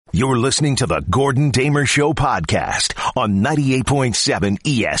You're listening to the Gordon Damer Show podcast on 98.7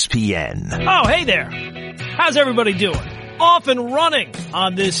 ESPN. Oh, hey there. How's everybody doing? Off and running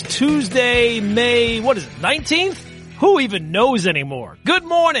on this Tuesday, May, 19th? Who even knows anymore? Good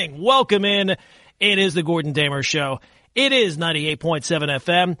morning. Welcome in. It is the Gordon Damer Show. It is 98.7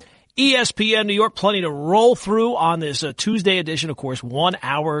 FM. ESPN New York, plenty to roll through on this Tuesday edition. Of course, 1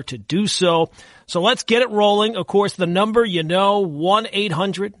 hour to do so. So let's get it rolling. Of course, the number,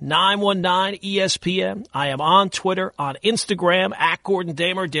 1-800-919-ESPN. I am on Twitter, on Instagram, at Gordon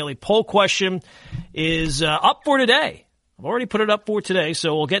Damer. Daily poll question is up for today. I've already put it up for today,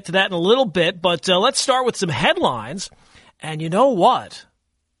 so we'll get to that in a little bit. But let's start with some headlines. And you know what?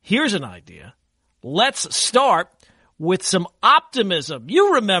 Here's an idea. Let's start with some optimism.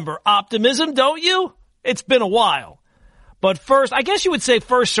 You remember optimism, don't you? It's been a while. But first, I guess you would say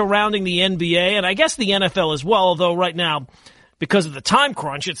first surrounding the NBA, and I guess the NFL as well, although right now, because of the time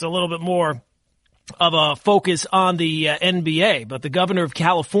crunch, it's a little bit more of a focus on the NBA. But the governor of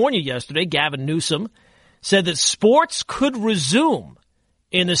California yesterday, Gavin Newsom, said that sports could resume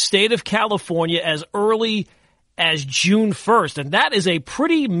in the state of California as early as June 1st. And that is a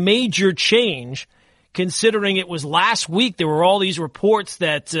pretty major change, considering it was last week there were all these reports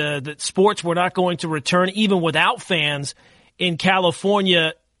that that sports were not going to return even without fans in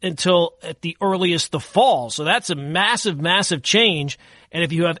California until at the earliest the fall. So that's a massive, massive change. And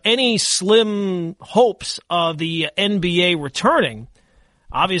if you have any slim hopes of the NBA returning,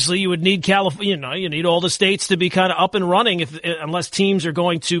 obviously you would need California, you need all the states to be kind of up and running unless teams are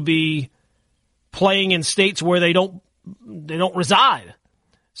going to be playing in states where they don't reside.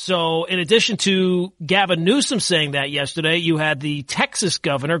 So in addition to Gavin Newsom saying that yesterday, you had the Texas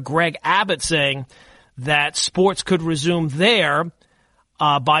governor, Greg Abbott, saying that sports could resume there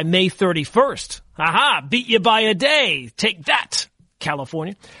by May 31st. Aha, beat you by a day. Take that,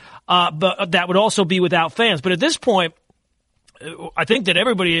 California. But that would also be without fans. But at this point, I think that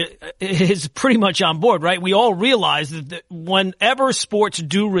everybody is pretty much on board, right? We all realize that whenever sports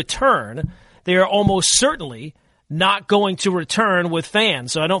do return, they are almost certainly not going to return with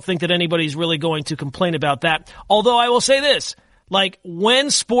fans. So I don't think that anybody's really going to complain about that. Although I will say this, like when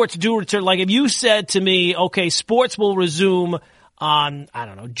sports do return, like if you said to me, okay, sports will resume on, I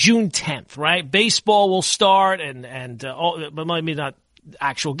don't know, June 10th, right? Baseball will start and but maybe not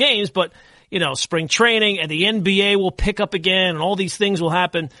actual games, but spring training and the NBA will pick up again and all these things will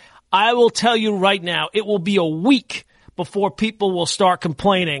happen. I will tell you right now, it will be a week before people will start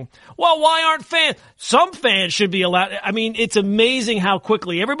complaining. Well, why aren't fans? Some fans should be allowed. I mean, it's amazing how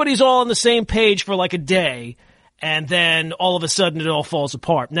quickly everybody's all on the same page for like a day, and then all of a sudden it all falls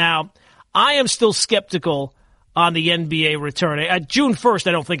apart. Now, I am still skeptical on the NBA returning. At June 1st,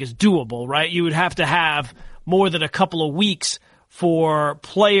 I don't think is doable, right? You would have to have more than a couple of weeks for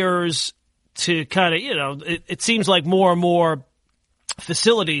players to kind of, it seems like more and more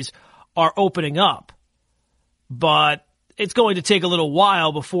facilities are opening up. But it's going to take a little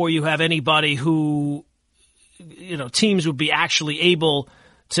while before you have anybody who, teams would be actually able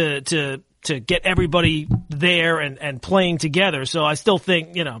to get everybody there and playing together. So I still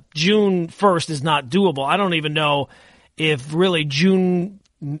think, June 1st is not doable. I don't even know if really June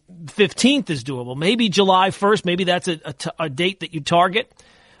 15th is doable. Maybe July 1st. Maybe that's a date that you target.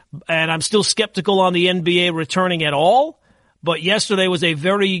 And I'm still skeptical on the NBA returning at all. But yesterday was a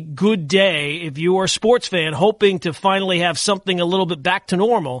very good day if you are a sports fan hoping to finally have something a little bit back to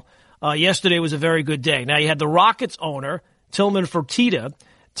normal. Yesterday was a very good day. Now, you had the Rockets owner, Tillman Fertitta,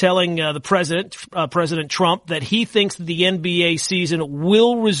 telling the President Trump, that he thinks that the NBA season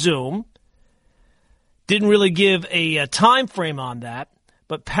will resume. Didn't really give a time frame on that.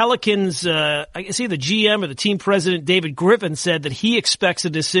 But Pelicans, I see the GM or the team president, David Griffin, said that he expects a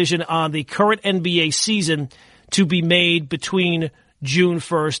decision on the current NBA season to be made between June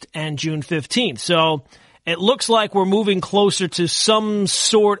 1st and June 15th. So it looks like we're moving closer to some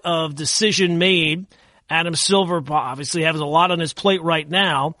sort of decision made. Adam Silver obviously has a lot on his plate right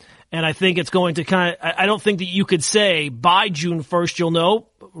now, and I think it's going to I don't think that you could say by June 1st you'll know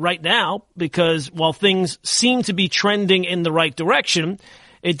right now, because while things seem to be trending in the right direction,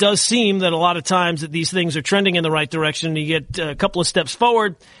 it does seem that a lot of times that these things are trending in the right direction. You get a couple of steps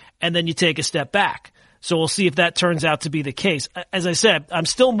forward, and then you take a step back. So we'll see if that turns out to be the case. As I said, I'm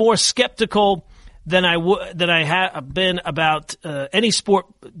still more skeptical than I have been about any sport.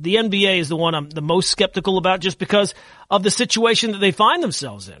 The NBA is the one I'm the most skeptical about, just because of the situation that they find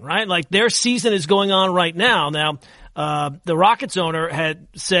themselves in, right? Like, their season is going on right now. Now, the Rockets owner had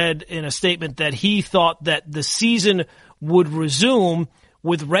said in a statement that he thought that the season would resume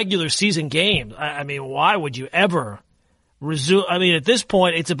with regular season games. I mean, why would you ever resume. I mean, at this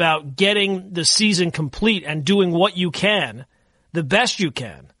point, it's about getting the season complete and doing what you can, the best you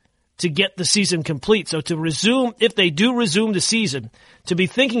can, to get the season complete. So to resume, if they do resume the season, to be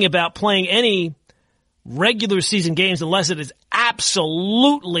thinking about playing any regular season games unless it is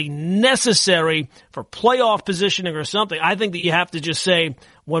absolutely necessary for playoff positioning or something. I think that you have to just say,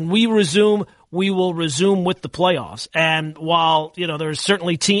 when we resume, we will resume with the playoffs. And while, there's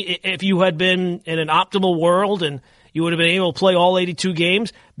certainly if you had been in an optimal world and you would have been able to play all 82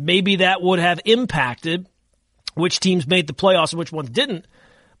 games, maybe that would have impacted which teams made the playoffs and which ones didn't.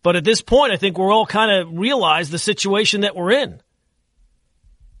 But at this point, I think we're all kind of realize the situation that we're in.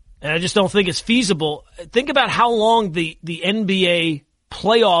 And I just don't think it's feasible. Think about how long the NBA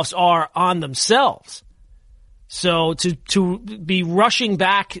playoffs are on themselves. So to be rushing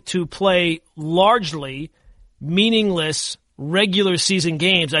back to play largely meaningless regular season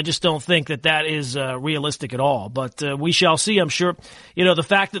games, I just don't think that is realistic at all. But we shall see, I'm sure. The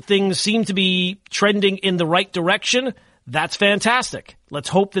fact that things seem to be trending in the right direction, that's fantastic. Let's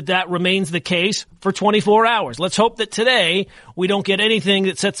hope that remains the case for 24 hours. Let's hope that today we don't get anything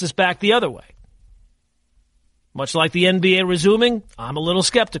that sets us back the other way. Much like the NBA resuming, I'm a little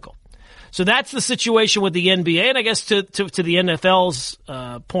skeptical. So that's the situation with the NBA, and I guess to the NFL's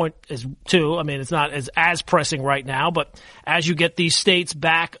point is too. I mean, it's not as pressing right now, but as you get these states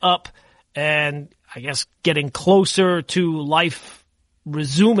back up and I guess getting closer to life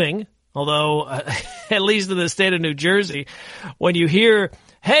resuming, although at least in the state of New Jersey, when you hear,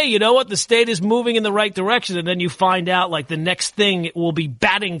 hey, you know what, the state is moving in the right direction, and then you find out like the next thing will be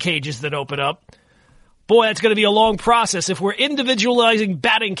batting cages that open up. Boy, that's going to be a long process. If we're individualizing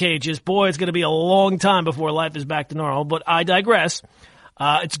batting cages, boy, it's going to be a long time before life is back to normal. But I digress.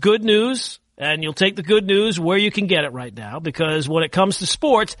 It's good news, and you'll take the good news where you can get it right now, because when it comes to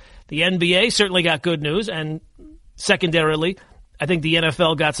sports, the NBA certainly got good news, and secondarily, I think the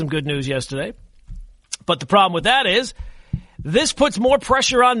NFL got some good news yesterday. But the problem with that is this puts more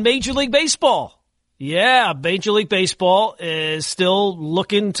pressure on Major League Baseball. Yeah, Major League Baseball is still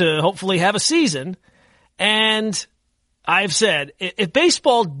looking to hopefully have a season. And I've said, if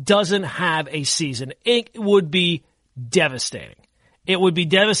baseball doesn't have a season, it would be devastating. It would be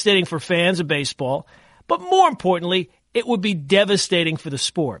devastating for fans of baseball. But more importantly, it would be devastating for the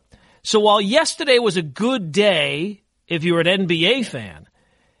sport. So while yesterday was a good day, if you're an NBA fan,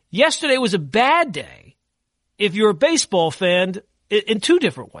 yesterday was a bad day if you're a baseball fan in two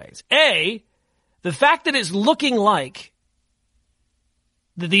different ways. A, the fact that it's looking like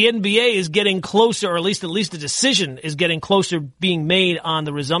that the NBA is getting closer, or at least a decision is getting closer being made on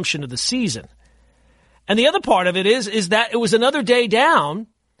the resumption of the season. And the other part of it is that it was another day down,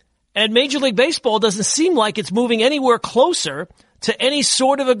 and Major League Baseball doesn't seem like it's moving anywhere closer to any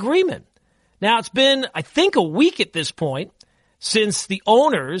sort of agreement. Now, it's been, I think, a week at this point since the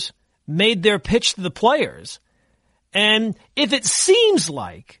owners made their pitch to the players. And if it seems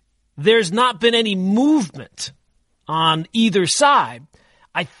like there's not been any movement on either side,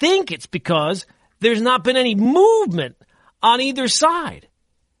 I think it's because there's not been any movement on either side.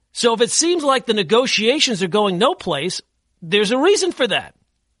 So if it seems like the negotiations are going no place, there's a reason for that.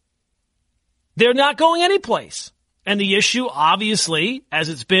 They're not going any place. And the issue, obviously, as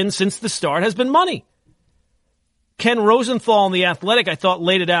it's been since the start, has been money. Ken Rosenthal in The Athletic, I thought,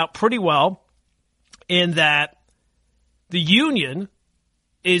 laid it out pretty well in that the union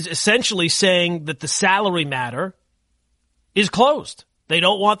is essentially saying that the salary matter is closed. They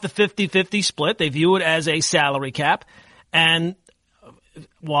don't want the 50-50 split. They view it as a salary cap. And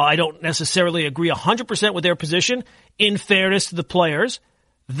while I don't necessarily agree 100% with their position, in fairness to the players,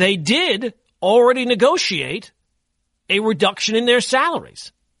 they did already negotiate a reduction in their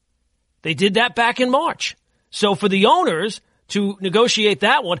salaries. They did that back in March. So for the owners to negotiate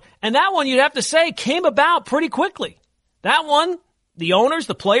that one, and that one, you'd have to say, came about pretty quickly. That one, the owners,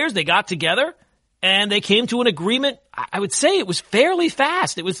 the players, they got together, and they came to an agreement. I would say it was fairly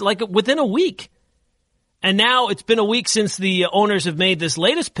fast. It was like within a week. And now it's been a week since the owners have made this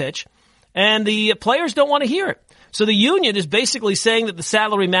latest pitch, and the players don't want to hear it. So the union is basically saying that the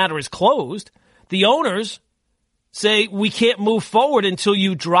salary matter is closed. The owners say, we can't move forward until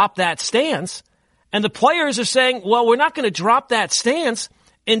you drop that stance. And the players are saying, well, we're not going to drop that stance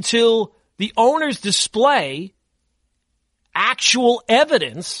until the owners display actual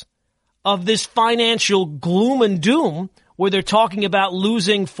evidence of this financial gloom and doom where they're talking about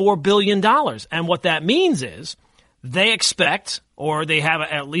losing $4 billion. And what that means is they expect, or they have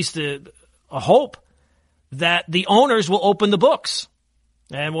at least a hope, that the owners will open the books.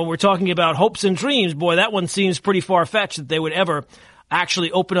 And when we're talking about hopes and dreams, boy, that one seems pretty far-fetched that they would ever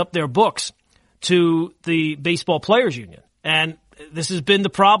actually open up their books to the Baseball Players Union. And this has been the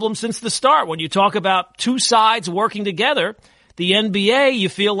problem since the start. When you talk about two sides working together, the NBA, you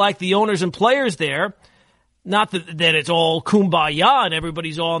feel like the owners and players there, not that it's all kumbaya and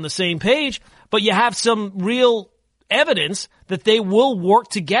everybody's all on the same page, but you have some real evidence that they will work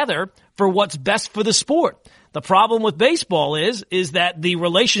together for what's best for the sport. The problem with baseball is that the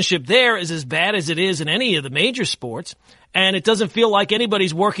relationship there is as bad as it is in any of the major sports, and it doesn't feel like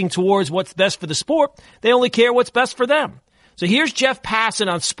anybody's working towards what's best for the sport. They only care what's best for them. So here's Jeff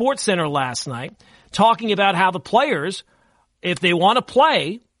Passan on SportsCenter last night talking about how the players, if they want to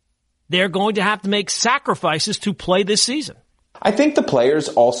play, they're going to have to make sacrifices to play this season. I think the players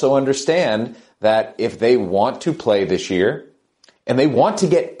also understand that if they want to play this year and they want to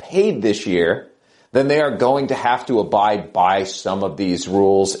get paid this year, then they are going to have to abide by some of these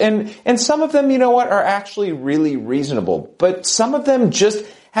rules. And some of them, you know what, are actually really reasonable. But some of them just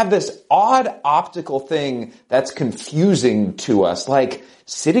have this odd optical thing that's confusing to us, like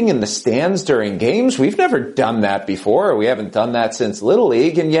sitting in the stands during games. We've never done that before. We haven't done that since Little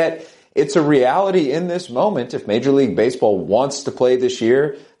League, and yet it's a reality in this moment. If Major League Baseball wants to play this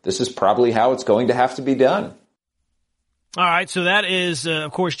year, this is probably how it's going to have to be done. All right, so that is,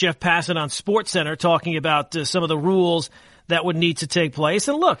 of course, Jeff Passan on SportsCenter talking about some of the rules that would need to take place.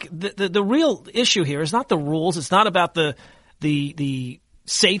 And look, the real issue here is not the rules. It's not about the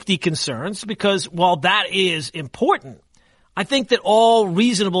safety concerns, because while that is important, I think that all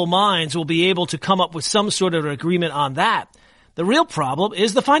reasonable minds will be able to come up with some sort of agreement on that. The real problem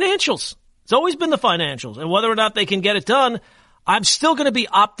is the financials. It's always been the financials. And whether or not they can get it done, I'm still going to be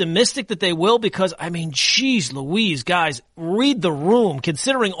optimistic that they will, because, I mean, geez Louise, guys, read the room,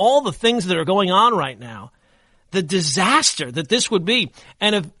 considering all the things that are going on right now, the disaster that this would be.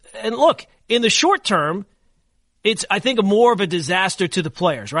 And look, in the short term, it's, I think, more of a disaster to the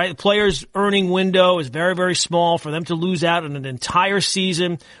players, right? The players' earning window is very, very small. For them to lose out on an entire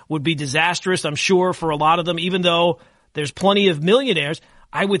season would be disastrous, I'm sure, for a lot of them, even though there's plenty of millionaires.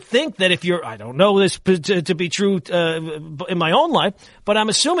 I would think that if you're, I don't know this to be true in my own life, but I'm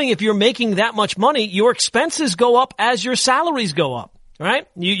assuming if you're making that much money, your expenses go up as your salaries go up, right?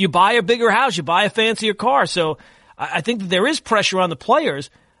 You buy a bigger house, you buy a fancier car. So I think that there is pressure on the players,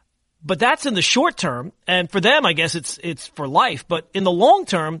 but that's in the short term. And for them, I guess it's for life. But in the long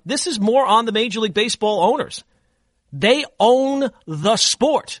term, this is more on the Major League Baseball owners. They own the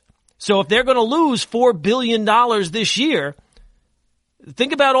sport. So if they're going to lose $4 billion this year,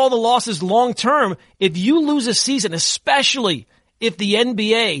 think about all the losses long term. If you lose a season, especially if the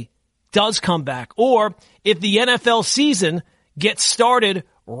NBA does come back, or if the NFL season gets started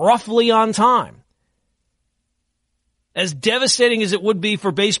roughly on time, as devastating as it would be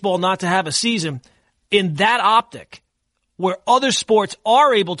for baseball not to have a season, in that optic, where other sports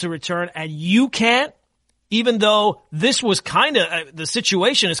are able to return and you can't, even though this was kind of, the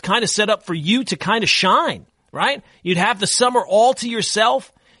situation is kind of set up for you to kind of shine. Right? You'd have the summer all to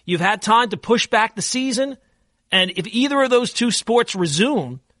yourself. You've had time to push back the season. And if either of those two sports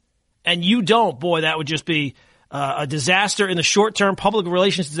resume and you don't, boy, that would just be a disaster in the short term, public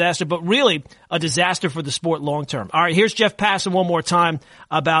relations disaster, but really a disaster for the sport long term. All right, here's Jeff Passan one more time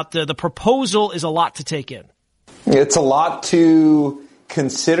about the proposal is a lot to take in. It's a lot to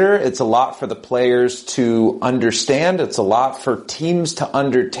consider. It's a lot for the players to understand. It's a lot for teams to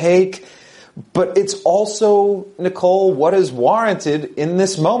undertake. But it's also, Nicole, what is warranted in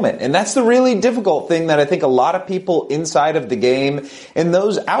this moment. And that's the really difficult thing that I think a lot of people inside of the game and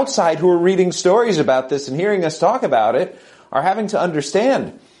those outside who are reading stories about this and hearing us talk about it are having to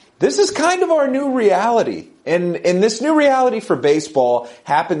understand. This is kind of our new reality. And this new reality for baseball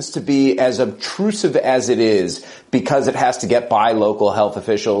happens to be as obtrusive as it is because it has to get by local health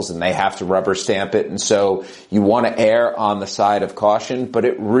officials and they have to rubber stamp it. And so you want to err on the side of caution, but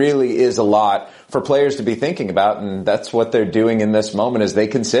it really is a lot for players to be thinking about. And that's what they're doing in this moment as they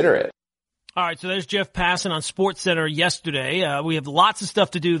consider it. All right, so there's Jeff Passan on SportsCenter yesterday. We have lots of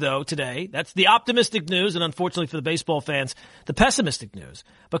stuff to do, though, today. That's the optimistic news, and unfortunately for the baseball fans, the pessimistic news.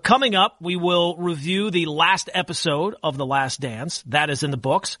 But coming up, we will review the last episode of The Last Dance. That is in the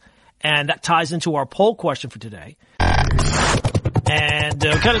books, and that ties into our poll question for today. And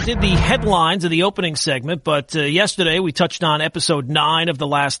kind of did the headlines of the opening segment, but yesterday we touched on episode 9 of The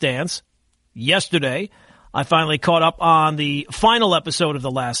Last Dance. Yesterday, I finally caught up on the final episode of The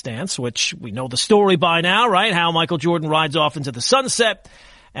Last Dance, which we know the story by now, right? How Michael Jordan rides off into the sunset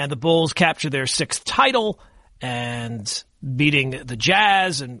and the Bulls capture their 6th title and beating the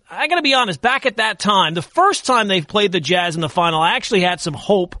Jazz. And I gotta be honest, back at that time, the first time they played the Jazz in the final, I actually had some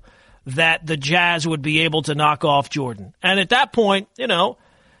hope that the Jazz would be able to knock off Jordan. And at that point, you know,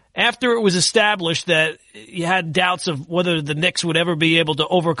 after it was established that you had doubts of whether the Knicks would ever be able to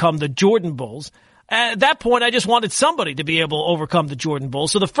overcome the Jordan Bulls, at that point, I just wanted somebody to be able to overcome the Jordan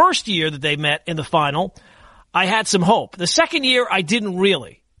Bulls. So the first year that they met in the final, I had some hope. The second year, I didn't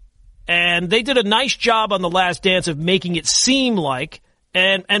really. And they did a nice job on The Last Dance of making it seem like,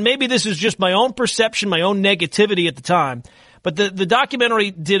 and maybe this is just my own perception, my own negativity at the time, but the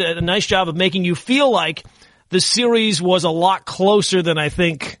documentary did a nice job of making you feel like the series was a lot closer than I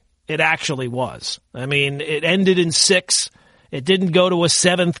think it actually was. I mean, it ended in 6. It didn't go to a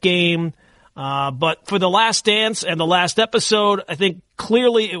 7th game. But for The Last Dance and the last episode, I think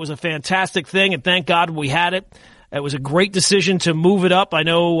clearly it was a fantastic thing, and thank God we had it. It was a great decision to move it up. I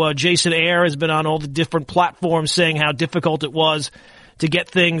know Jason Ayer has been on all the different platforms saying how difficult it was to get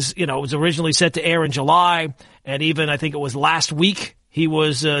things. It was originally set to air in July, and even I think it was last week he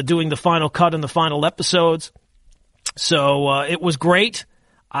was doing the final cut and the final episodes. So it was great.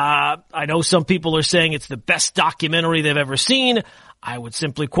 I know some people are saying it's the best documentary they've ever seen. I would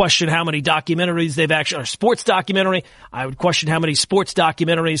simply question how many documentaries they've actually, or sports documentary. I would question how many sports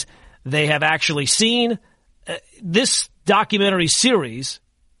documentaries they have actually seen. This documentary series,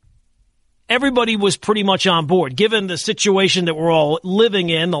 everybody was pretty much on board, given the situation that we're all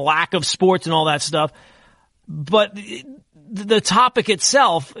living in, the lack of sports and all that stuff. But the topic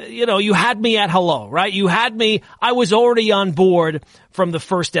itself, you had me at hello, right? You had me, I was already on board from the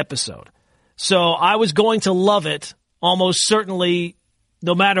first episode. So I was going to love it almost certainly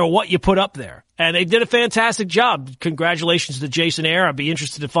no matter what you put up there. And they did a fantastic job. Congratulations to Jason Ayer. I'd be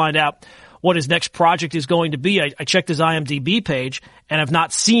interested to find out what his next project is going to be. I checked his IMDb page and have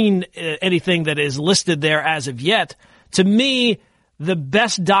not seen anything that is listed there as of yet. To me, the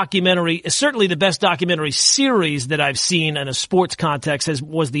best documentary, certainly the best documentary series that I've seen in a sports context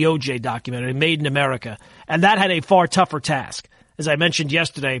was the OJ documentary, Made in America. And that had a far tougher task. As I mentioned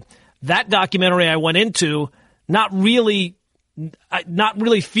yesterday, that documentary I went into not really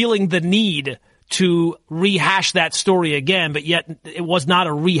feeling the need to rehash that story again, but yet it was not a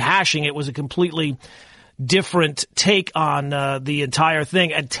rehashing. It was a completely different take on the entire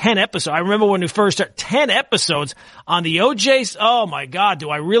thing. And 10 episodes. I remember when we first started, 10 episodes on the OJs. Oh my God, do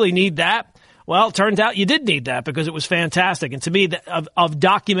I really need that? Well, it turned out you did need that because it was fantastic. And to me, of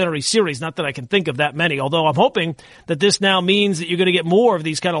documentary series, not that I can think of that many, although I'm hoping that this now means that you're going to get more of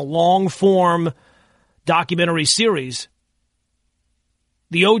these kind of long-form documentary series.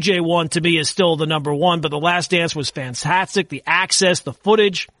 The OJ one, to me, is still the number one, but The Last Dance was fantastic. The access, the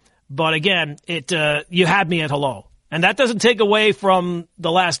footage. But again, you had me at hello. And that doesn't take away from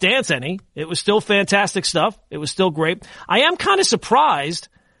The Last Dance any. It was still fantastic stuff. It was still great. I am kind of surprised.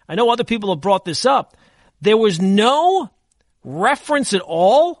 I know other people have brought this up. There was no reference at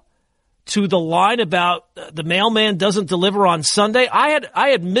all to the line about the mailman doesn't deliver on Sunday. I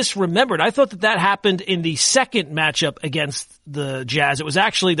had misremembered. I thought that happened in the second matchup against the Jazz. It was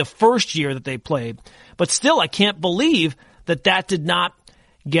actually the first year that they played. But still, I can't believe that did not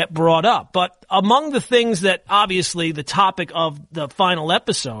get brought up. But among the things that obviously the topic of the final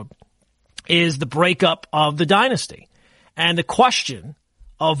episode is the breakup of the dynasty and the question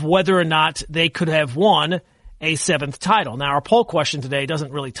of whether or not they could have won a 7th title. Now, our poll question today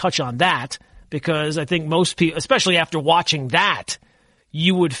doesn't really touch on that because I think most people, especially after watching that,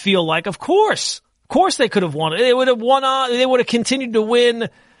 you would feel like, of course they could have won it. They would have won on, they would have continued to win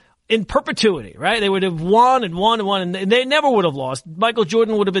in perpetuity, right? They would have won and won and won, and they never would have lost. Michael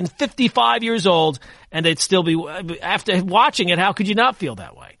Jordan would have been 55 years old, and they'd still be, after watching it, how could you not feel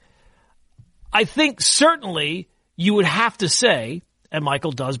that way? I think certainly you would have to say, and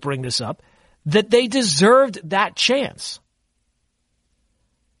Michael does bring this up, that they deserved that chance.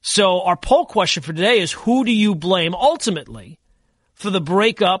 So our poll question for today is, who do you blame ultimately for the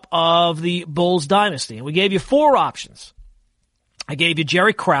breakup of the Bulls dynasty? And we gave you 4 options. I gave you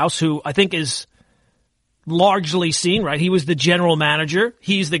Jerry Krause, who I think is largely seen, right? He was the general manager.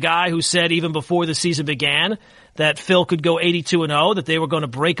 He's the guy who said even before the season began that Phil could go 82-0, that they were going to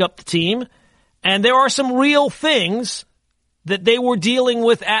break up the team. And there are some real things that they were dealing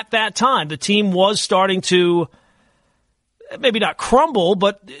with at that time. The team was starting to maybe not crumble,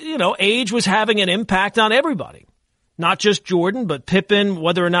 but, age was having an impact on everybody. Not just Jordan, but Pippen,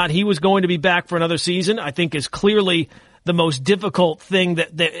 whether or not he was going to be back for another season, I think is clearly the most difficult thing that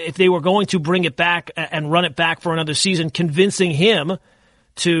if they were going to bring it back and run it back for another season, convincing him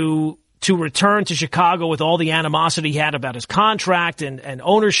to return to Chicago with all the animosity he had about his contract and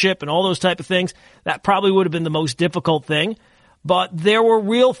ownership and all those type of things, that probably would have been the most difficult thing. But there were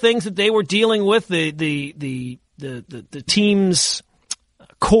real things that they were dealing with. The team's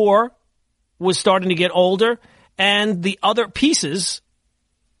core was starting to get older, and the other pieces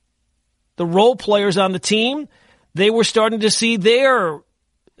the role players on the team, they were starting to see their,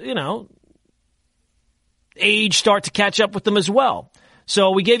 age start to catch up with them as well.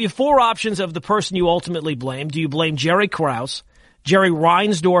 So we gave you 4 options of the person you ultimately blame. Do you blame Jerry Krause, Jerry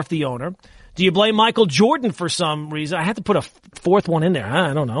Reinsdorf, the owner? Do you blame Michael Jordan for some reason? I had to put a 4th one in there.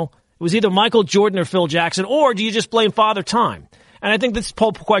 I don't know. It was either Michael Jordan or Phil Jackson, or do you just blame Father Time? And I think this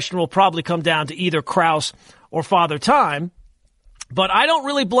poll question will probably come down to either Krause or Father Time. But I don't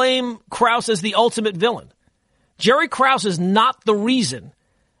really blame Krause as the ultimate villain. Jerry Krause is not the reason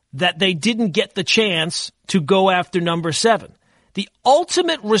that they didn't get the chance to go after number 7. The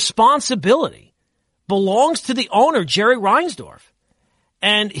ultimate responsibility belongs to the owner, Jerry Reinsdorf.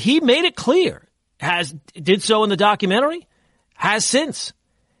 And he made it clear, did so in the documentary, has since.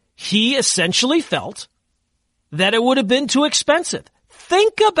 He essentially felt that it would have been too expensive.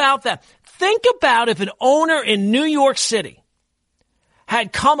 Think about that. Think about if an owner in New York City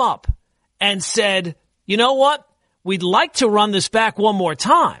had come up and said, you know what? We'd like to run this back one more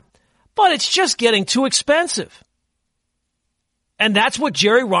time, but it's just getting too expensive. And that's what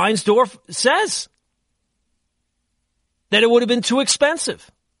Jerry Reinsdorf says, that it would have been too expensive.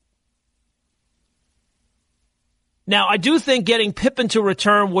 Now, I do think getting Pippen to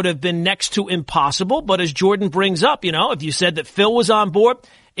return would have been next to impossible, but as Jordan brings up, if you said that Phil was on board,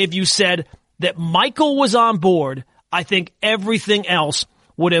 if you said that Michael was on board, I think everything else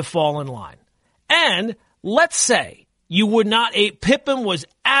would have fallen in line. And let's say you would not, Pippen was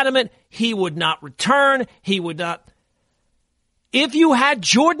adamant he would not return, he would not. If you had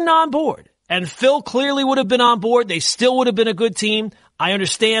Jordan on board, and Phil clearly would have been on board, they still would have been a good team. I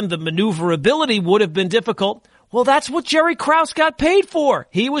understand the maneuverability would have been difficult. Well, that's what Jerry Krause got paid for.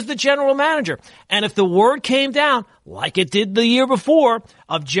 He was the general manager. And if the word came down, like it did the year before,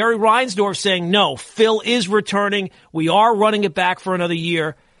 of Jerry Reinsdorf saying, no, Phil is returning, we are running it back for another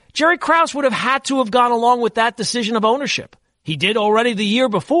year, Jerry Krause would have had to have gone along with that decision of ownership. He did already the year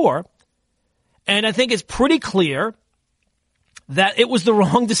before. And I think it's pretty clear that it was the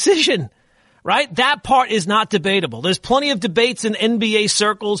wrong decision, right? That part is not debatable. There's plenty of debates in NBA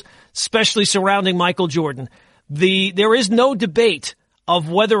circles, especially surrounding Michael Jordan. There is no debate of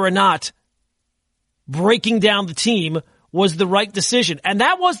whether or not breaking down the team was the right decision. And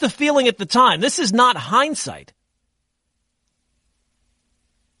that was the feeling at the time. This is not hindsight.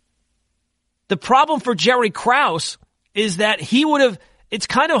 The problem for Jerry Krause is that he would have, it's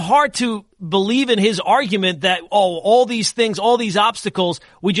kind of hard to believe in his argument that, all these things, all these obstacles,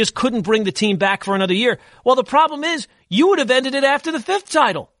 we just couldn't bring the team back for another year. Well, the problem is you would have ended it after the 5th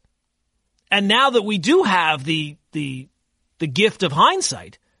title. And now that we do have the gift of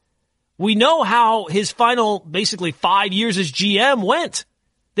hindsight, we know how his final basically 5 years as GM went.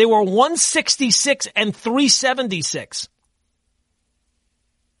 They were 166 and 376.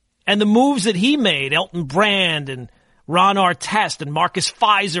 And the moves that he made, Elton Brand and Ron Artest and Marcus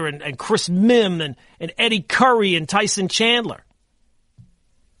Fizer and Chris Mim and Eddie Curry and Tyson Chandler.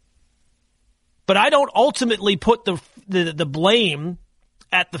 But I don't ultimately put the blame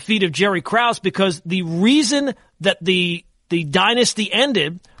at the feet of Jerry Krause, because the reason that the dynasty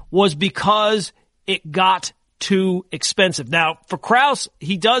ended was because it got too expensive. Now, for Krause,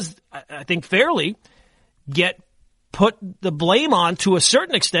 he does, I think, fairly put the blame on to a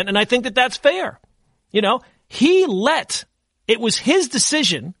certain extent, and I think that that's fair. It was his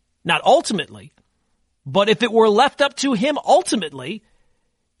decision, not ultimately, but if it were left up to him ultimately,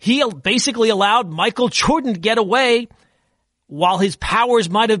 he basically allowed Michael Jordan to get away. While his powers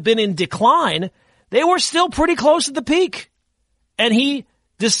might have been in decline, they were still pretty close to the peak. And he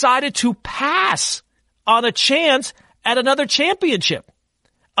decided to pass on a chance at another championship.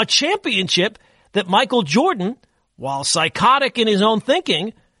 A championship that Michael Jordan, while psychotic in his own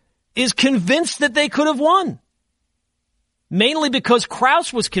thinking, is convinced that they could have won. Mainly because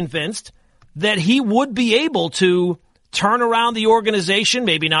Krause was convinced that he would be able to turn around the organization,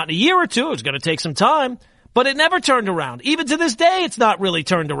 maybe not in a year or two, it was going to take some time, but it never turned around. Even to this day, it's not really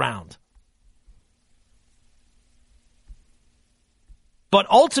turned around. But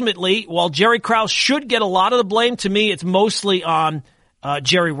ultimately, while Jerry Krause should get a lot of the blame, to me, it's mostly on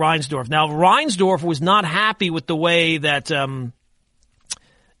Jerry Reinsdorf. Now, Reinsdorf was not happy with the way that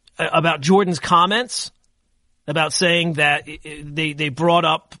about Jordan's comments, about saying that they brought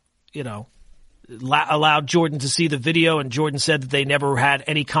up, allowed Jordan to see the video, and Jordan said that they never had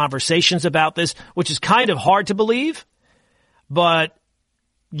any conversations about this, which is kind of hard to believe. But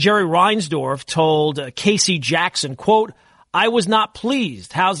Jerry Reinsdorf told Casey Jackson, quote, "I was not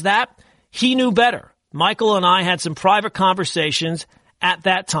pleased. How's that? He knew better. Michael and I had some private conversations at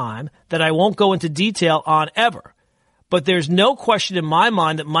that time that I won't go into detail on ever. But there's no question in my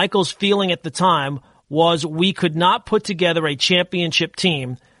mind that Michael's feeling at the time was we could not put together a championship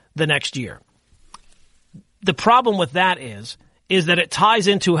team the next year. The problem with that is that it ties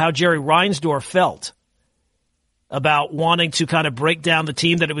into how Jerry Reinsdorf felt about wanting to kind of break down the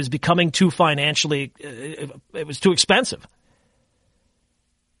team, that it was becoming too financially, it was too expensive.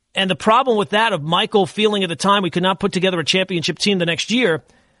 And the problem with that of Michael feeling at the time we could not put together a championship team the next year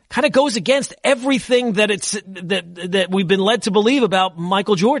kind of goes against everything that we've been led to believe about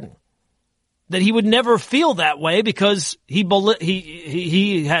Michael Jordan. That he would never feel that way because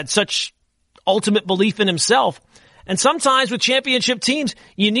he had such ultimate belief in himself. And sometimes with championship teams,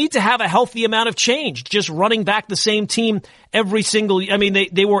 you need to have a healthy amount of change. Just running back the same team every single, I mean,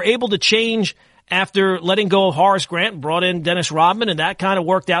 they were able to change after letting go of Horace Grant and brought in Dennis Rodman, and that kind of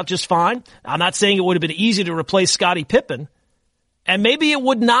worked out just fine. I'm not saying it would have been easy to replace Scottie Pippen, and maybe it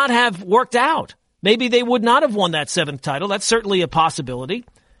would not have worked out. Maybe they would not have won that 7th title. That's certainly a possibility,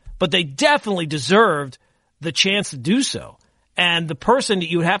 but they definitely deserved the chance to do so. And the person that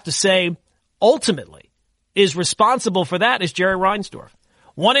you would have to say ultimately is responsible for that is Jerry Reinsdorf.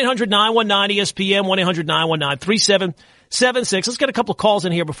 1-800-919-ESPN, 1-800-919-3776. Let's get a couple of calls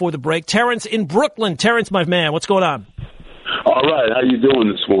in here before the break. Terrence in Brooklyn. Terrence, my man, what's going on? All right, how you doing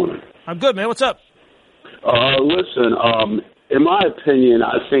this morning? I'm good, man. What's up? Listen, in my opinion,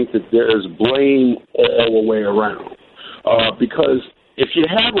 I think that there's blame all the way around. Because if you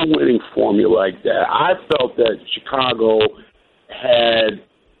have a winning formula like that, I felt that Chicago had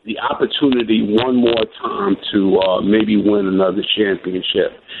the opportunity one more time to maybe win another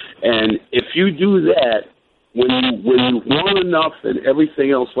championship. And if you do that, when you won enough and everything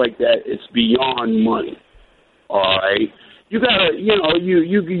else like that, it's beyond money. All right, you gotta, you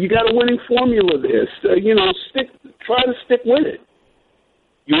got a winning formula there. So, try to stick with it.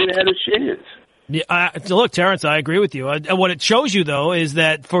 You would have had a chance. Yeah, look, Terrence, I agree with you. What it shows you, though, is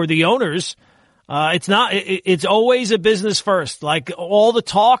that for the owners, it's always a business first. Like all the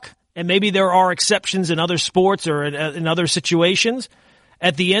talk, and maybe there are exceptions in other sports or in other situations.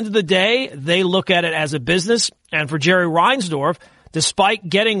 At the end of the day, they look at it as a business. And for Jerry Reinsdorf, despite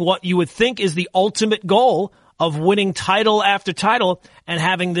getting what you would think is the ultimate goal of winning title after title and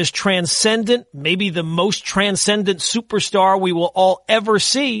having this transcendent, maybe the most transcendent superstar we will all ever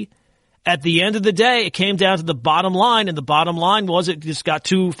see, at the end of the day, it came down to the bottom line, and the bottom line was it just got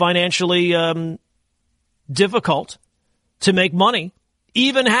too financially difficult to make money,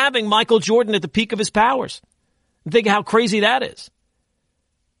 even having Michael Jordan at the peak of his powers. Think how crazy that is.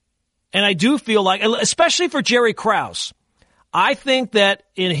 And I do feel like, especially for Jerry Krause, I think that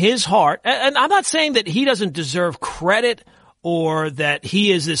in his heart, and I'm not saying that he doesn't deserve credit or that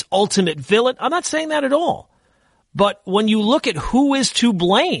he is this ultimate villain. I'm not saying that at all. But when you look at who is to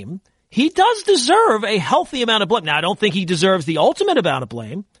blame, he does deserve a healthy amount of blame. Now, I don't think he deserves the ultimate amount of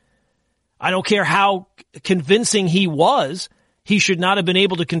blame. I don't care how convincing he was. He should not have been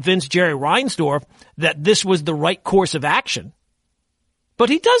able to convince Jerry Reinsdorf that this was the right course of action. But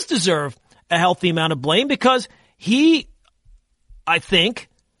he does deserve a healthy amount of blame because he, I think,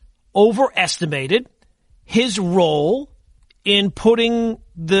 overestimated his role in putting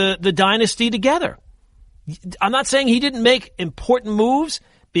the dynasty together. I'm not saying he didn't make important moves.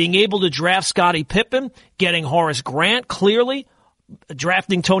 Being able to draft Scottie Pippen, getting Horace Grant, clearly,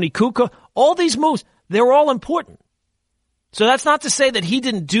 drafting Tony Kukoc, all these moves, they were all important. So that's not to say that he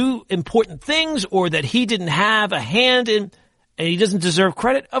didn't do important things or that he didn't have a hand in, and he doesn't deserve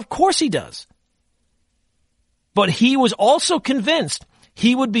credit. Of course he does. But he was also convinced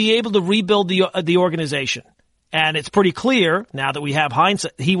he would be able to rebuild the organization. And it's pretty clear, now that we have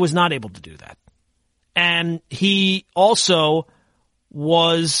hindsight, he was not able to do that. And he also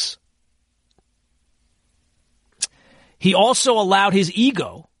allowed his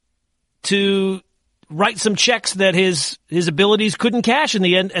ego to write some checks that his abilities couldn't cash at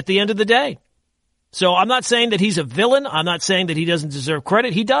the end of the day. So I'm not saying that he's a villain. I'm not saying that he doesn't deserve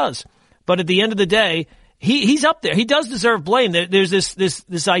credit. He does. But at the end of the day, he's up there. He does deserve blame. There's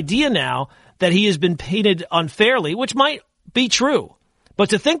this idea now that he has been painted unfairly, which might be true. But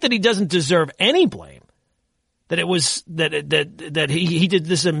to think that he doesn't deserve any blame, that it was that he did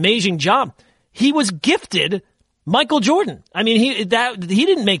this amazing job. He was gifted Michael Jordan. I mean, he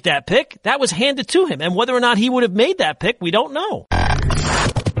didn't make that pick. That was handed to him. And whether or not he would have made that pick, we don't know.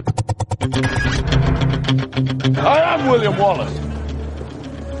 I am William Wallace.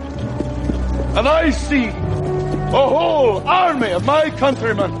 And I see a whole army of my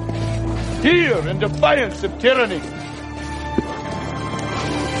countrymen here in defiance of tyranny.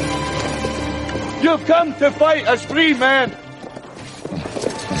 You've come to fight as free men.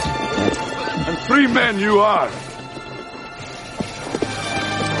 And free men you are.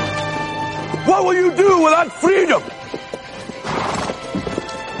 What will you do without freedom?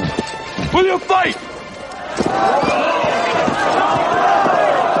 Will you fight? Fight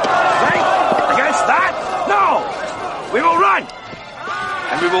against that? No! We will run!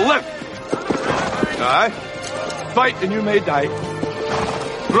 And we will live. Aye. Fight and you may die.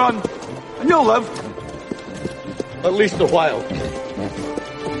 Run and you'll live. At least a while.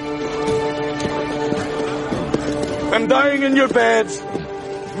 And dying in your beds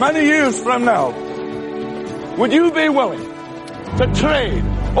many years from now, would you be willing to trade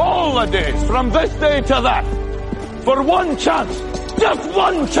all the days from this day to that for one chance, just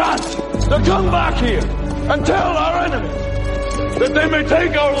one chance, to come back here and tell our enemies that they may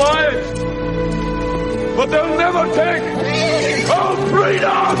take our lives, but they'll never take our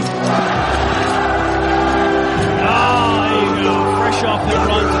freedom? There you go. Fresh off the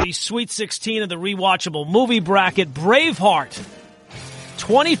run to the Sweet 16 of the rewatchable movie bracket, Braveheart.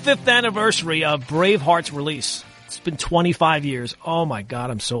 25th anniversary of Braveheart's release. It's been 25 years. Oh, my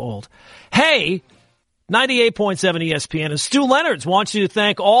God, I'm so old. Hey, 98.7 ESPN and Stu Leonard's wants you to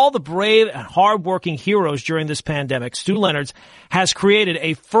thank all the brave and hardworking heroes during this pandemic. Stu Leonard's has created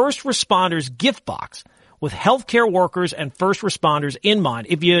a first responders gift box with healthcare workers and first responders in mind.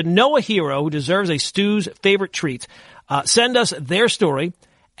 If you know a hero who deserves a Stu's favorite treat, send us their story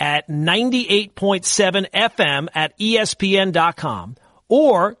at 98.7 FM at ESPN.com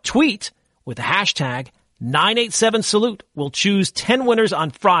or tweet with the hashtag 987salute. We'll choose 10 winners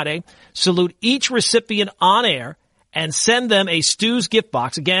on Friday, salute each recipient on air, and send them a Stu's gift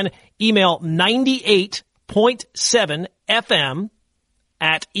box. Again, email 98.7 FM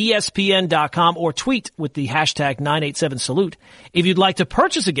at ESPN.com or tweet with the hashtag 987salute. If you'd like to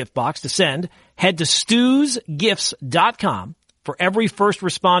purchase a gift box to send, head to Stu'sGifts.com. For every first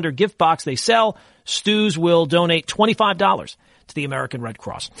responder gift box they sell, Stu's will donate $25 to the American Red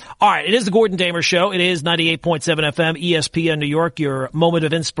Cross. All right, it is the Gordon Damer Show. It is 98.7 FM, ESPN New York, your moment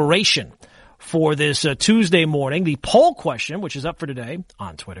of inspiration for this Tuesday morning. The poll question, which is up for today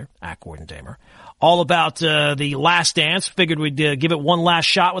on Twitter, at Gordon Damer, all about the Last Dance. Figured we'd give it one last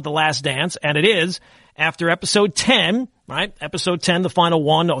shot with the Last Dance, and it is after episode 10, right? Episode 10, the final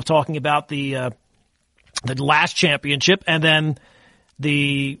one, talking about the last championship, and then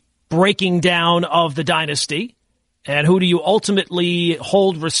the breaking down of the dynasty. And who do you ultimately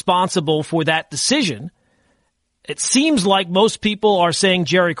hold responsible for that decision? It seems like most people are saying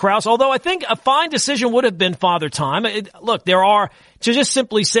Jerry Krause, although I think a fine decision would have been Father Time. Look, to just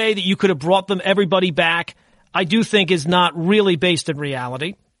simply say that you could have brought everybody back, I do think is not really based in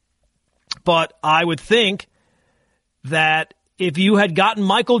reality. But I would think that if you had gotten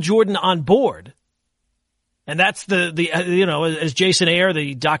Michael Jordan on board, and that's as Jason Ayer,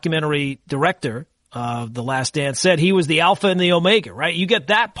 the documentary director of The Last Dance, said, he was the alpha and the omega, right? You get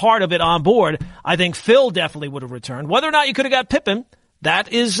that part of it on board, I think Phil definitely would have returned. Whether or not you could have got Pippen,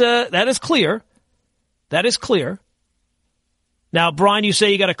 that is clear. That is clear. Now, Brian, you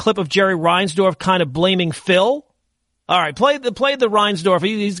say you got a clip of Jerry Reinsdorf kind of blaming Phil. All right, play the Reinsdorf.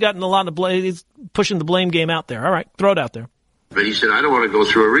 He's gotten a lot of blame. He's pushing the blame game out there. All right, throw it out there. But he said, I don't want to go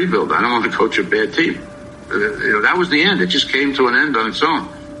through a rebuild. I don't want to coach a bad team. That was the end. It just came to an end on its own.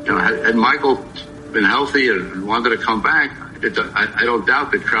 Had Michael been healthy and wanted to come back, I don't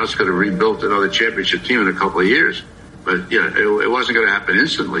doubt that Krause could have rebuilt another championship team in a couple of years. But it wasn't going to happen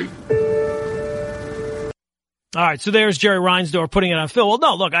instantly. All right, so there's Jerry Reinsdorf putting it on Phil. Well,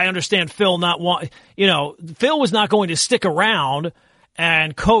 no, look, I understand Phil Phil was not going to stick around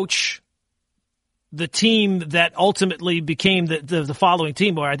and coach the team that ultimately became the following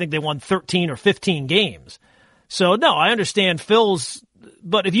team, where I think they won 13 or 15 games. So, no, I understand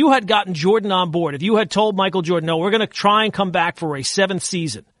but if you had gotten Jordan on board, if you had told Michael Jordan, no, we're going to try and come back for a seventh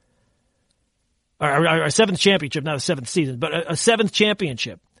season, or a seventh championship, not a seventh season, but a seventh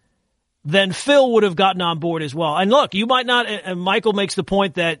championship, then Phil would have gotten on board as well. And look, you might not, and Michael makes the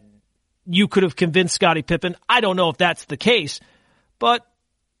point that you could have convinced Scottie Pippen. I don't know if that's the case, but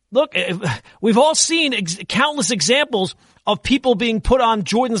look, we've all seen countless examples of people being put on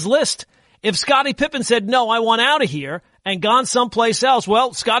Jordan's list. If Scottie Pippen said, no, I want out of here, and gone someplace else,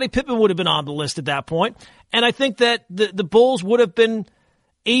 well, Scottie Pippen would have been on the list at that point. And I think that the Bulls would have been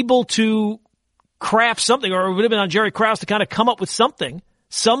able to craft something, or it would have been on Jerry Krause to kind of come up with something,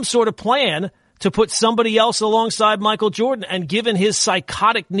 some sort of plan to put somebody else alongside Michael Jordan. And given his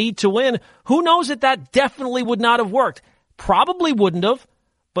psychotic need to win, who knows that definitely would not have worked. Probably wouldn't have.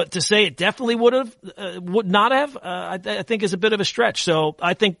 But to say it definitely would not have, I think is a bit of a stretch. So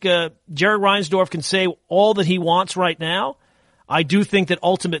I think Jerry Reinsdorf can say all that he wants right now. I do think that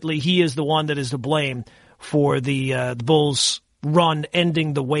ultimately he is the one that is to blame for the Bulls run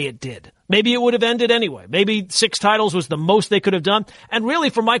ending the way it did. Maybe it would have ended anyway. Maybe 6 titles was the most they could have done. And really,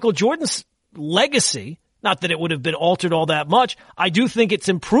 for Michael Jordan's legacy, not that it would have been altered all that much, I do think it's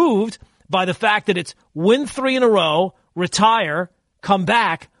improved by the fact that it's win 3 in a row, retire, come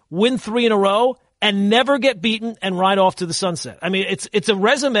back, win 3 in a row, and never get beaten and ride off to the sunset. I mean, it's a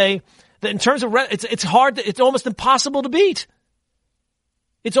resume that in terms of, it's hard, it's almost impossible to beat.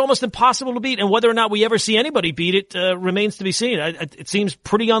 It's almost impossible to beat. And whether or not we ever see anybody beat it remains to be seen. It seems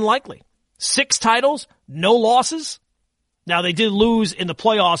pretty unlikely. 6 titles, no losses. Now, they did lose in the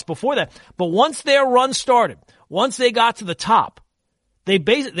playoffs before that. But once their run started, once they got to the top, they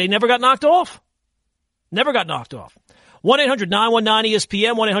never got knocked off. Never got knocked off.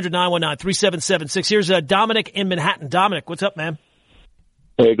 1-800-919-ESPN, 1-800-919-3776. Here's Dominic in Manhattan. Dominic, what's up, man?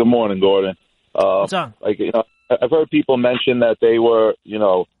 Hey, good morning, Gordon. What's on? I've heard people mention that they were,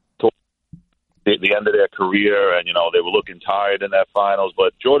 toward the end of their career and, they were looking tired in that finals.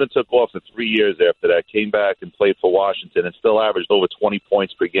 But Jordan took off for 3 years after that, came back and played for Washington and still averaged over 20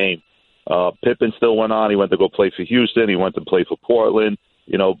 points per game. Pippen still went on. He went to go play for Houston. He went to play for Portland.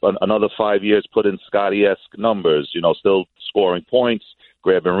 Another 5 years put in Scotty-esque numbers, still scoring points,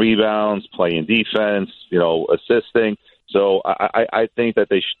 grabbing rebounds, playing defense, assisting. So I think that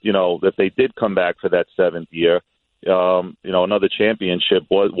that they did come back for that 7th year. Another championship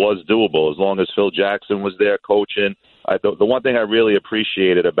was doable as long as Phil Jackson was there coaching. The one thing I really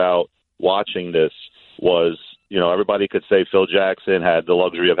appreciated about watching this was, everybody could say Phil Jackson had the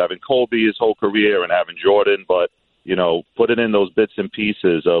luxury of having Kobe his whole career and having Jordan, but putting in those bits and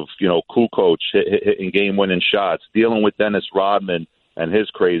pieces of, Kukoc hitting game-winning shots, dealing with Dennis Rodman and his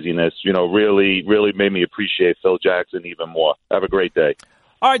craziness, really, really made me appreciate Phil Jackson even more. Have a great day.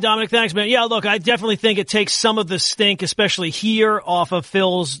 All right, Dominic, thanks, man. Yeah, look, I definitely think it takes some of the stink, especially here, off of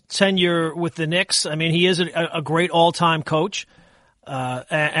Phil's tenure with the Knicks. I mean, he is a great all-time coach.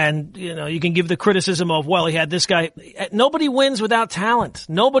 And you can give the criticism of, well, he had this guy. Nobody wins without talent.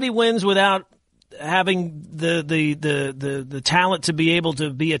 Nobody wins without having the talent to be able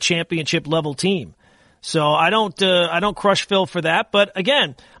to be a championship level team. So I don't crush Phil for that. But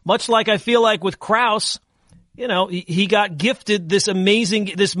again, much like I feel like with Krause, he got gifted this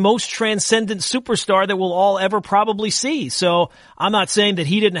most transcendent superstar that we'll all ever probably see. So I'm not saying that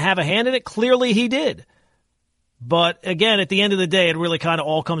he didn't have a hand in it. Clearly he did. But again, at the end of the day, it really kind of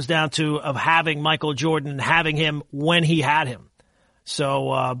all comes down to of having Michael Jordan and having him when he had him.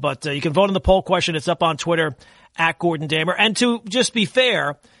 So, but you can vote on the poll question. It's up on Twitter at Gordon Damer. And to just be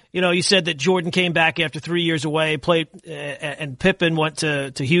fair, you said that Jordan came back after 3 years away, played, and Pippen went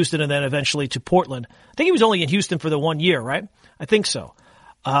to Houston and then eventually to Portland. I think he was only in Houston for the 1 year, right? I think so.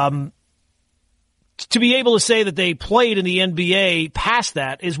 To be able to say that they played in the NBA past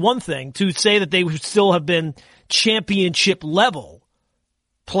that is one thing. To say that they would still have been championship level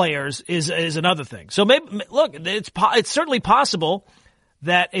players is another thing. So maybe, look, it's certainly possible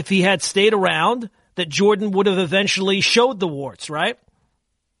that if he had stayed around, that Jordan would have eventually showed the warts, right?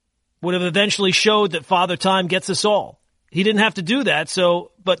 Would have eventually showed that Father Time gets us all. He didn't have to do that,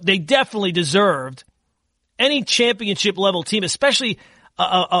 but they definitely deserved any championship level team, especially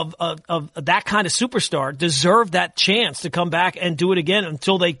of that kind of superstar, deserved that chance to come back and do it again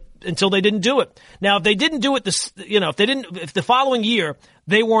until they didn't do it. Now, if they didn't do it, if the following year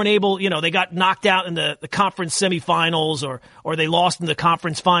they weren't able, they got knocked out in the conference semifinals or they lost in the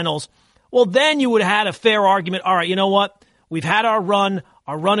conference finals, well, then you would have had a fair argument. All right, you know what? We've had our run.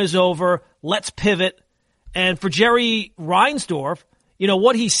 Our run is over. Let's pivot. And for Jerry Reinsdorf,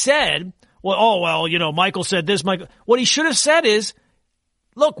 what he said, Michael said this, what he should have said is,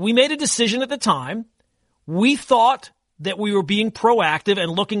 look, we made a decision at the time. We thought that we were being proactive and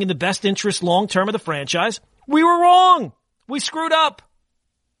looking in the best interest long-term of the franchise. We were wrong. We screwed up.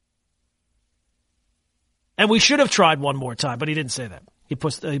 And we should have tried one more time, but he didn't say that. He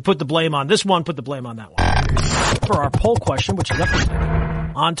put the blame on this one, put the blame on that one. For our poll question, which is up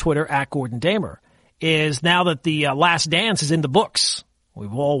on Twitter at Gordon Damer, is now that the Last Dance is in the books.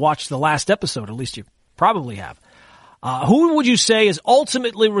 We've all watched the last episode, at least you probably have. Who would you say is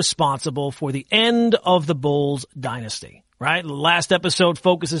ultimately responsible for the end of the Bulls dynasty, right? The last episode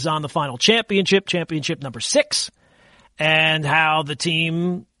focuses on the final championship number 6, and how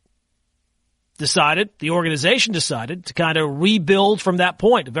the organization decided to kind of rebuild from that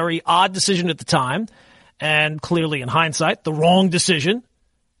point. A very odd decision at the time, and clearly in hindsight, the wrong decision.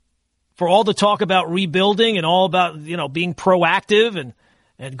 For all the talk about rebuilding and all about, being proactive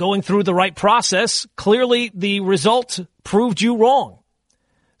and going through the right process, clearly the result proved you wrong.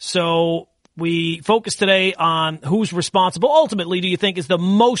 So We focus today on who's responsible. Ultimately, do you think is the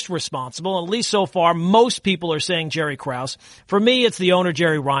most responsible? And at least so far, most people are saying Jerry Krause. For me, it's the owner,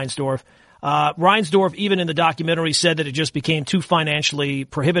 Jerry Reinsdorf. Reinsdorf, even in the documentary, said that it just became too financially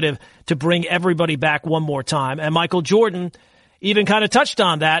prohibitive to bring everybody back one more time. And Michael Jordan even kind of touched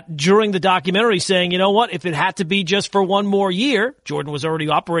on that during the documentary, saying, you know what, if it had to be just for one more year, Jordan was already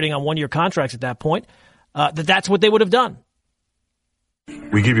operating on one-year contracts at that point, that's what they would have done.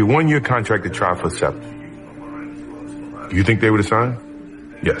 We give you 1 year contract to try for 7. Do you think they would have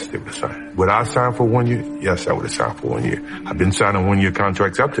signed? Yes, they would have signed. Would I sign for 1 year? Yes, I would have signed for 1 year. I've been signing 1 year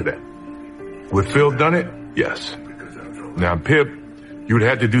contracts up to that. Would Phil done it? Yes. Now, Pip, you would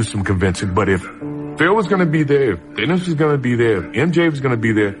have to do some convincing, but if Phil was going to be there, if Dennis was going to be there, if MJ was going to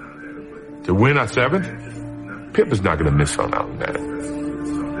be there to win our 7th, Pip is not going to miss on out on that.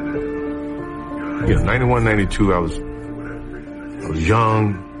 91, 92, I was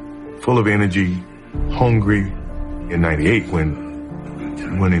young, full of energy, hungry. In 98,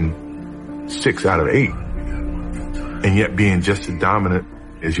 when winning 6 out of 8, and yet being just as dominant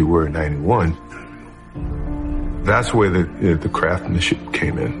as you were in 91, that's where the craftsmanship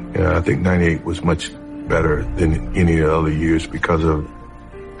came in. I think 98 was much better than any of the other years because of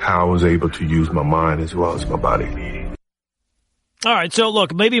how I was able to use my mind as well as my body. All right, so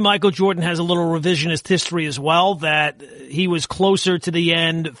look, maybe Michael Jordan has a little revisionist history as well, that he was closer to the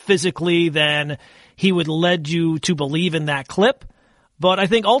end physically than he would lead you to believe in that clip. But I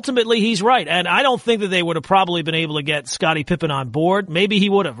think ultimately he's right. And I don't think that they would have probably been able to get Scottie Pippen on board. Maybe he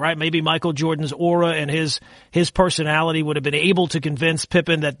would have, right? Maybe Michael Jordan's aura and his personality would have been able to convince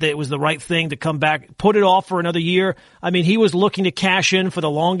Pippen that it was the right thing to come back, put it off for another year. I mean, he was looking to cash in for the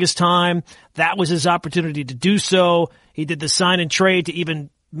longest time. That was his opportunity to do so. He did the sign and trade to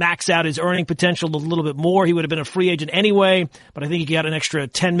even max out his earning potential a little bit more. He would have been a free agent anyway, but I think he got an extra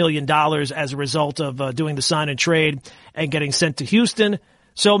 $10 million as a result of doing the sign and trade and getting sent to Houston.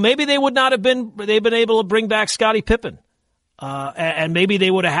 So maybe they've been able to bring back Scottie Pippen. And maybe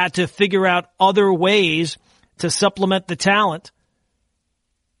they would have had to figure out other ways to supplement the talent.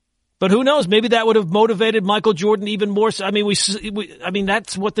 But who knows? Maybe that would have motivated Michael Jordan even more. I mean,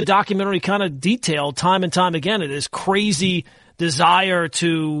 that's what the documentary kind of detailed time and time again. It is crazy desire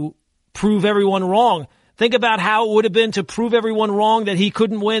to prove everyone wrong. Think about how it would have been to prove everyone wrong that he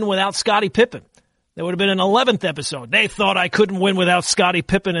couldn't win without Scottie Pippen. There would have been an 11th episode. They thought I couldn't win without Scottie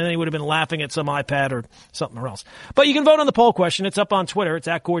Pippen, and then he would have been laughing at some iPad or something else. But you can vote on the poll question. It's up on Twitter. It's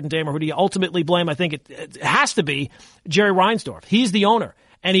at Gordon Damer. Who do you ultimately blame? I think it has to be Jerry Reinsdorf. He's the owner.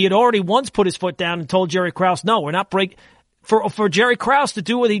 And he had already once put his foot down and told Jerry Krause, no, we're not for Jerry Krause to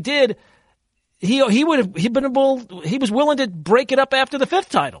do what he did. He was willing to break it up after the 5th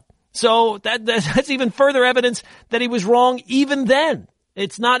title. So that's even further evidence that he was wrong even then.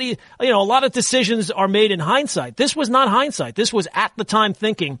 It's not, a lot of decisions are made in hindsight. This was not hindsight. This was at the time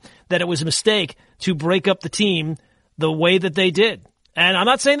thinking that it was a mistake to break up the team the way that they did. And I'm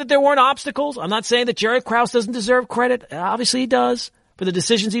not saying that there weren't obstacles. I'm not saying that Jerry Krause doesn't deserve credit. Obviously he does for the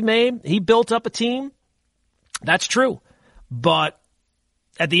decisions he made. He built up a team. That's true. But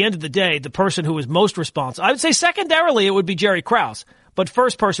at the end of the day, the person who was most responsible, I would say secondarily, it would be Jerry Krause. But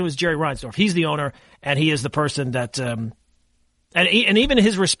first person was Jerry Reinsdorf. He's the owner, and he is the person that, and even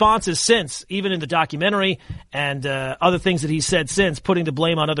his responses since, even in the documentary and other things that he said since, putting the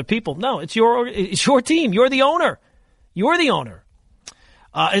blame on other people. No, it's your team. You're the owner. You're the owner.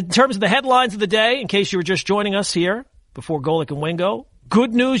 In terms of the headlines of the day, in case you were just joining us here before Golic and Wingo,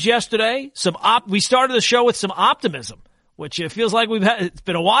 good news yesterday. We started the show with some optimism, which it feels like it's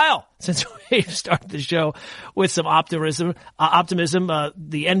been a while since we started the show with some optimism.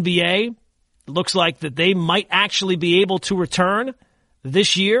 The NBA looks like that they might actually be able to return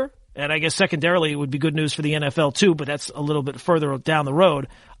this year. And I guess secondarily, it would be good news for the NFL too, but that's a little bit further down the road.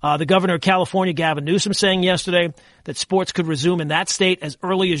 The governor of California, Gavin Newsom, saying yesterday that sports could resume in that state as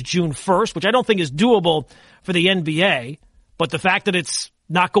early as June 1st, which I don't think is doable for the NBA. But the fact that it's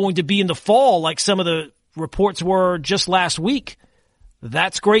not going to be in the fall like some of the reports were just last week,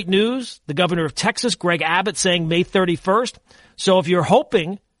 that's great news. The governor of Texas, Greg Abbott, saying May 31st. So if you're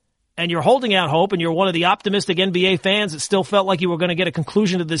hoping and you're holding out hope and you're one of the optimistic NBA fans that still felt like you were going to get a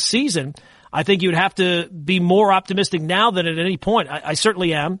conclusion to this season, I think you'd have to be more optimistic now than at any point. I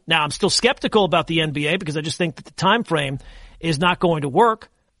certainly am. Now, I'm still skeptical about the NBA because I just think that the time frame is not going to work.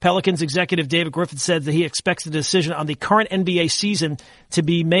 Pelicans executive David Griffin said that he expects the decision on the current NBA season to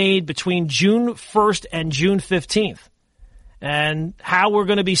be made between June 1st and June 15th. And how we're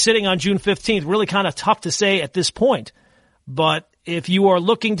going to be sitting on June 15th, really kind of tough to say at this point. But if you are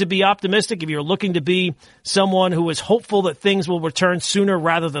looking to be optimistic, if you're looking to be someone who is hopeful that things will return sooner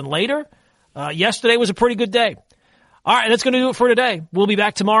rather than later, Yesterday was a pretty good day. All right, that's going to do it for today. We'll be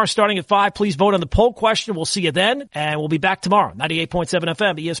back tomorrow starting at 5. Please vote on the poll question. We'll see you then, and we'll be back tomorrow. 98.7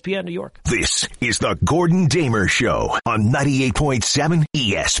 FM, ESPN, New York. This is the Gordon Damer Show on 98.7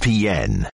 ESPN.